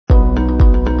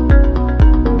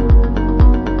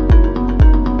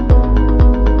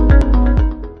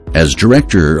As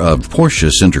director of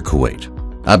Porsche Centre Kuwait,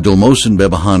 Abdulmohsen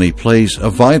Behbehani plays a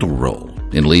vital role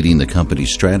in leading the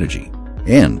company's strategy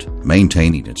and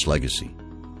maintaining its legacy.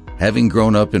 Having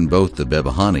grown up in both the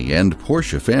Behbehani and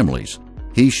Porsche families,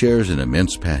 he shares an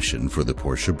immense passion for the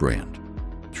Porsche brand.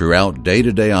 Throughout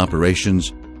day-to-day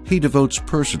operations, he devotes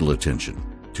personal attention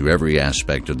to every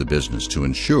aspect of the business to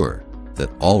ensure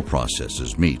that all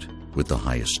processes meet with the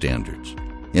highest standards.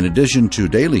 In addition to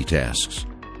daily tasks,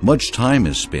 much time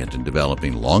is spent in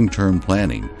developing long-term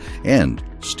planning and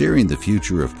steering the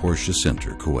future of Porsche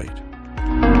Centre Kuwait.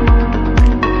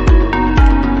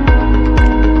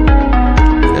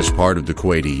 As part of the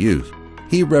Kuwaiti youth,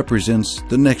 he represents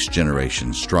the next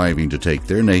generation striving to take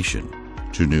their nation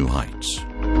to new heights.